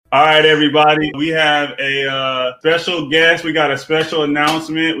All right, everybody. We have a special guest. We got a special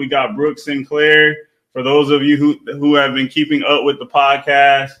announcement. We got Brooke Sinclair. For those of you who have been keeping up with the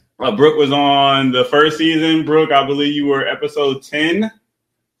podcast, Brooke was on the first season. Brooke, I believe you were episode 10,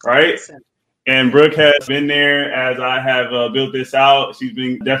 right? And Brooke has been there as I have built this out. She's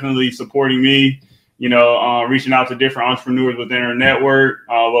been definitely supporting me, reaching out to different entrepreneurs within her network.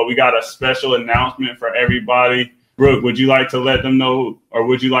 But we got a special announcement for everybody. Brooke, would you like to let them know, or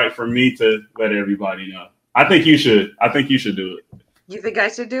would you like for me to let everybody know? I think you should. I think you should do it. You think I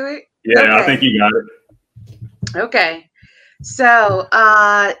should do it? Yeah, okay. I think you got it. Okay. So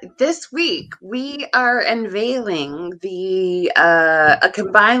this week we are unveiling a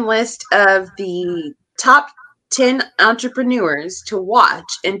combined list of the top 10 entrepreneurs to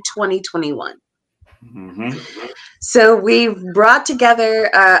watch in 2021. Mm-hmm. So we've brought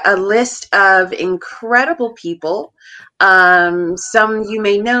together a list of incredible people. Some you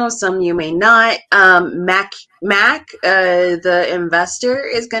may know, some you may not. Mac, the investor,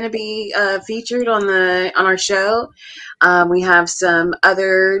 is going to be featured on our show. We have some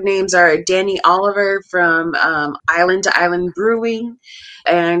other names are Danny Oliver from Island to Island Brewing,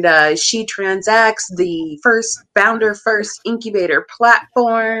 and She Transacts, the first incubator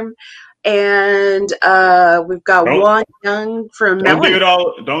platform. And we've got Juan Young from Don't give it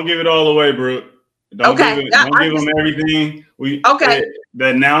all away, Brooke. Don't give them everything. The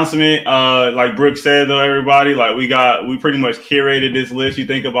announcement, like Brooke said though, everybody, like we pretty much curated this list. You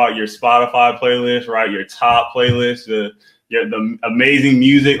think about your Spotify playlist, right? Your top playlist, the amazing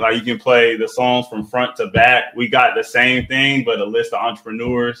music, like you can play the songs from front to back. We got the same thing, but a list of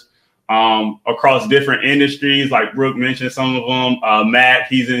entrepreneurs across different industries, like Brooke mentioned some of them. Matt,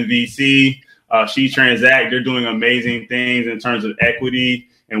 he's in VC. She Transact, they're doing amazing things in terms of equity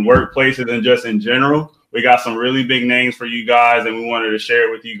in workplaces and just in general. We got some really big names for you guys, and we wanted to share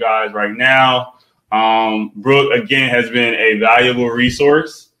it with you guys right now. Brooke, again, has been a valuable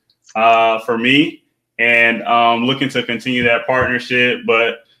resource for me, and looking to continue that partnership.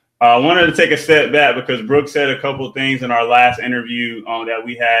 But I wanted to take a step back because Brooke said a couple of things in our last interview that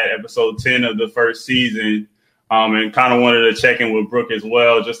we had, episode 10 of the first season, and kind of wanted to check in with Brooke as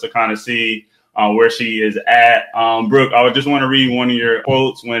well, just to kind of see where she is at. Brooke, I would just want to read one of your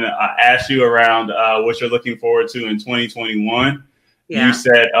quotes when I asked you around what you're looking forward to in 2021. Yeah. You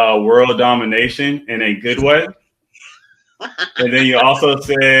said world domination in a good way. And then you also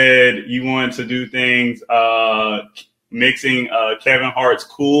said you wanted to do things mixing Kevin Hart's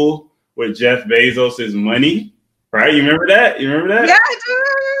cool with Jeff Bezos' money, right? You remember that? Yeah, I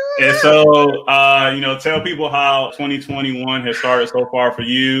do. And so, tell people how 2021 has started so far for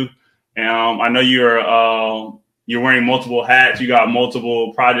you. And I know you're wearing multiple hats. You got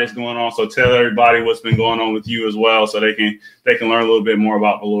multiple projects going on. So tell everybody what's been going on with you as well, so they can learn a little bit more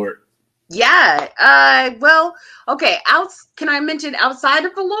about Valorant. Yeah. Well, okay. Can I mention outside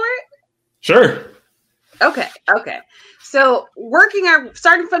of Valorant? Sure. Okay. So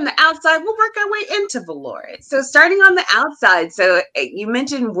starting from the outside, we'll work our way into Valorant. So starting on the outside, so you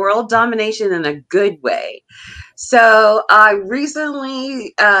mentioned world domination in a good way. So I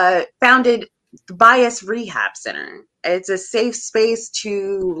recently founded the Bias Rehab Center. It's a safe space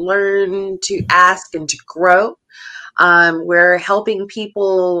to learn, to ask, and to grow. We're helping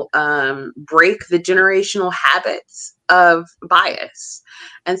people break the generational habits of bias.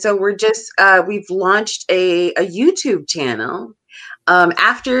 And so we've launched a YouTube channel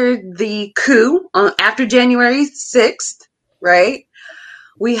after the coup, after January 6th, right?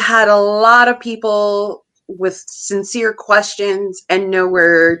 We had a lot of people with sincere questions and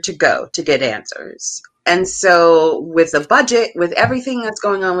nowhere to go to get answers. And so with the budget, with everything that's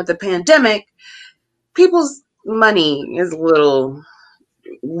going on with the pandemic, people's money is a little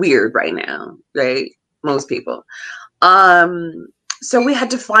weird right now, right? Most people. So we had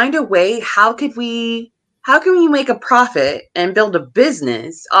to find a way. How can we make a profit and build a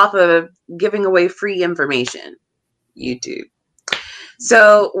business off of giving away free information? YouTube.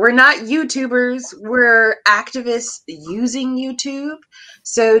 So we're not YouTubers, we're activists using YouTube.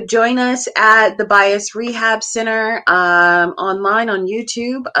 So join us at the Bias Rehab Center online on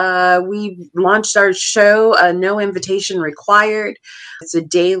YouTube. We launched our show, No Invitation Required. It's a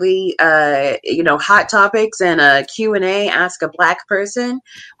daily, hot topics and a Q&A, Ask a Black Person.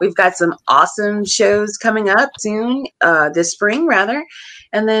 We've got some awesome shows coming up soon, this spring rather.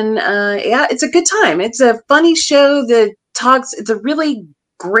 And then, it's a good time. It's a funny show that it's a really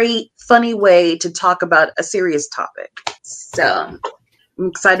great, funny way to talk about a serious topic. So I'm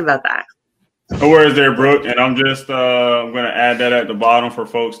excited about that. No worries there, Brooke. And I'm just I'm going to add that at the bottom for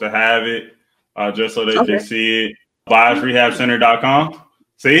folks to have it, just so they can see it. BiasRehabCenter.com.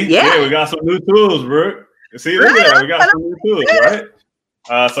 See, yeah, we got some new tools, bro. See, look at that, we got some new tools,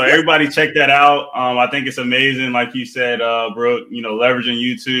 right? So everybody check that out. I think it's amazing, like you said, Brooke. You know, leveraging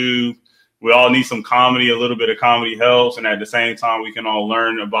YouTube. We all need some comedy. A little bit of comedy helps, and at the same time, we can all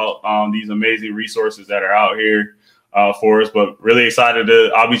learn about these amazing resources that are out here for us. But really excited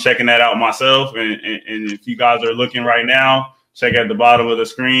I'll be checking that out myself. And if you guys are looking right now, check at the bottom of the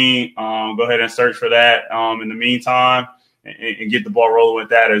screen. Go ahead and search for that. In the meantime, and get the ball rolling with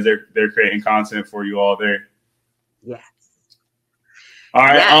that as they're creating content for you all there. Yes. All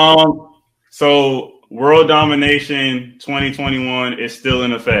right. Yes. So World Domination 2021 is still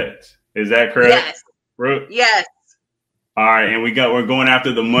in effect. Is that correct? Yes. Brooke? Yes. All right, and we're going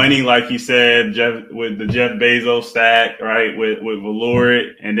after the money, like you said, Jeff, with the Jeff Bezos stack, right? With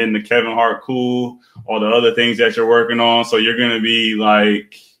Valorit, and then the Kevin Hart Cool, all the other things that you're working on. So you're gonna be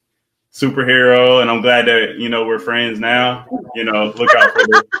like superhero, and I'm glad that we're friends now. Look out for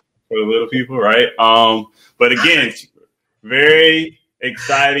the little people, right? But again, very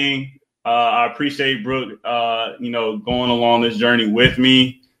exciting. I appreciate Brooke, going along this journey with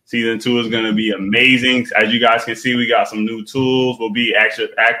me. Season 2 is going to be amazing. As you guys can see, we got some new tools. We'll be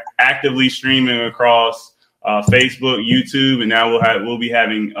actively streaming across Facebook, YouTube, and now we'll be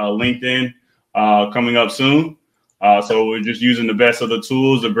having LinkedIn coming up soon. So we're just using the best of the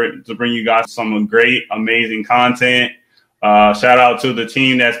tools to bring you guys some great, amazing content. Shout out to the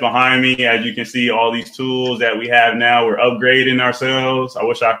team that's behind me. As you can see, all these tools that we have now, we're upgrading ourselves. I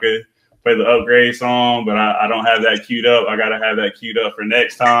wish I could play the upgrade song, but I don't have that queued up. I got to have that queued up for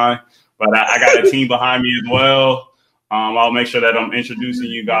next time. But I got a team behind me as well. I'll make sure that I'm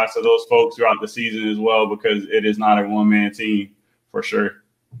introducing you guys to those folks throughout the season as well, because it is not a one-man team for sure.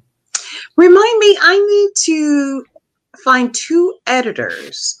 Remind me, I need to find 2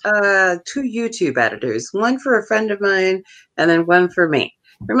 editors, 2 YouTube editors, one for a friend of mine and then one for me.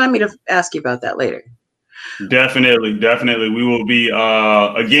 Remind me to ask you about that later. Definitely. We will be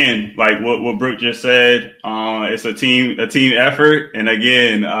again, like what Brooke just said. It's a team effort, and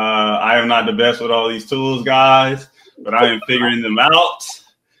again, I am not the best with all these tools, guys, but I am figuring them out.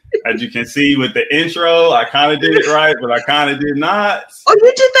 As you can see with the intro, I kind of did it right, but I kind of did not. Oh,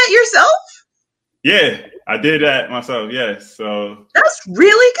 you did that yourself? Yeah, I did that myself. Yes, so that's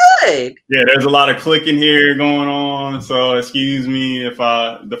really good. Yeah, there's a lot of clicking here going on, so excuse me if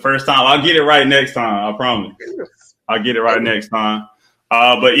the first time. I'll get it right next time. I promise. I'll get it right next time.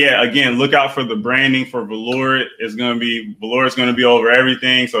 But yeah, again, look out for the branding for Valorit. Valorit's going to be over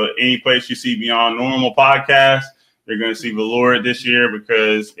everything. So any place you see Beyond Normal podcast, you're going to see Valorit this year,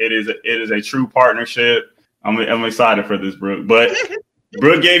 because it is a true partnership. I'm excited for this, Brooke. But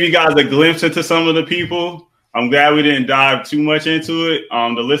Brooke gave you guys a glimpse into some of the people. I'm glad we didn't dive too much into it.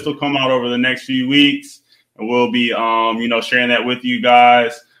 The list will come out over the next few weeks, and we'll be, sharing that with you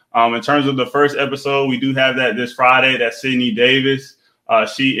guys. In terms of the first episode, we do have that this Friday. That's Sydney Davis.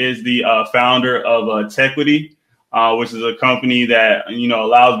 She is the founder of Tequity, which is a company that,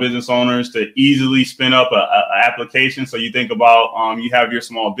 allows business owners to easily spin up an application. So you think about, you have your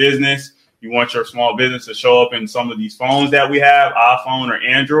small business. You want your small business to show up in some of these phones that we have, iPhone or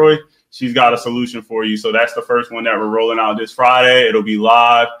Android. She's got a solution for you. So that's the first one that we're rolling out this Friday. It'll be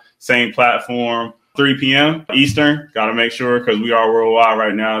live, same platform, 3 p.m. Eastern. Got to make sure, because we are worldwide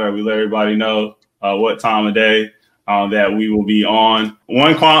right now, that we let everybody know what time of day that we will be on.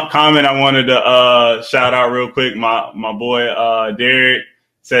 One comment I wanted to shout out real quick. My boy Derek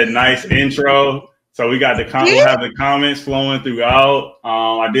said, nice intro. So we got we'll have the comments flowing throughout.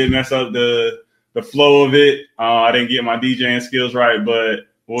 I did mess up the flow of it. I didn't get my DJing skills right, but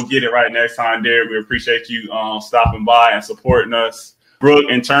we'll get it right next time, Derek. We appreciate you stopping by and supporting us. Brooke,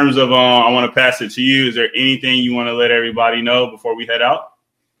 in terms of, I want to pass it to you. Is there anything you want to let everybody know before we head out?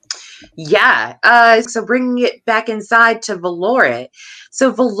 Yeah. So bringing it back inside to Valorit.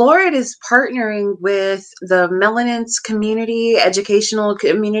 So Valorit is partnering with the Melanins community, educational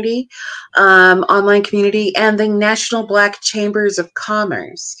community, online community, and the National Black Chambers of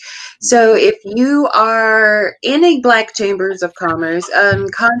Commerce. So if you are in a Black Chambers of Commerce,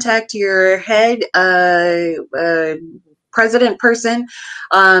 contact your head president person.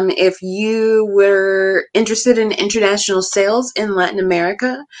 If you were interested in international sales in Latin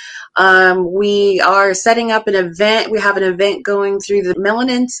America, we are setting up an event. We have an event going through the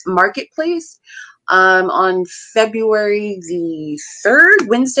Melanins Marketplace on February the 3rd,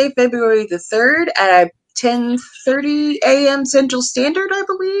 Wednesday, February the 3rd at 10:30 a.m. Central Standard, I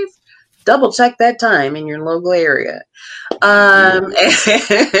believe. Double check that time in your local area. And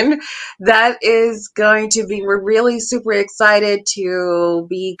that is going to be, we're really super excited to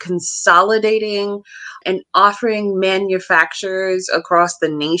be consolidating and offering manufacturers across the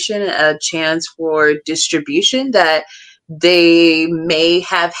nation a chance for distribution that they may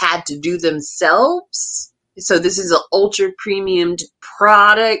have had to do themselves. So this is an ultra premium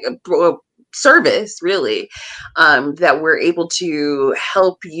product, service, really, that we're able to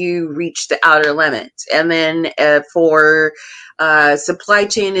help you reach the outer limits. And then for supply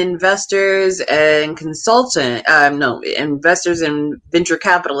chain investors and investors and venture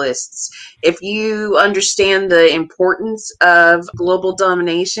capitalists, if you understand the importance of global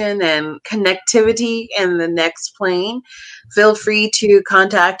domination and connectivity in the next plane, feel free to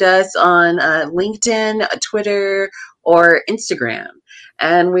contact us on LinkedIn, Twitter, or Instagram.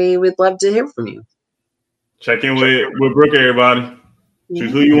 And we would love to hear from you. Check in with Brooke, everybody.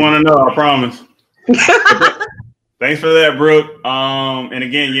 She's who you want to know, I promise. Thanks for that, Brooke. And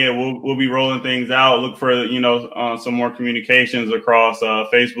again, we'll be rolling things out. Look for some more communications across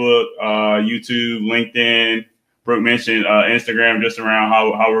Facebook, YouTube, LinkedIn. Brooke mentioned Instagram, just around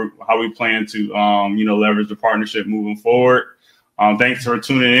how we plan to leverage the partnership moving forward. Thanks for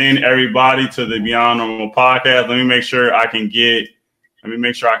tuning in, everybody, to the Beyond Normal podcast. Let me make sure I can get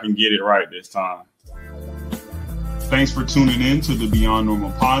it right this time. Thanks for tuning in to the Beyond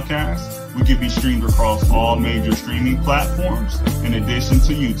Normal podcast. We can be streamed across all major streaming platforms in addition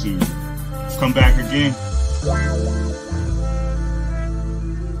to YouTube. Come back again.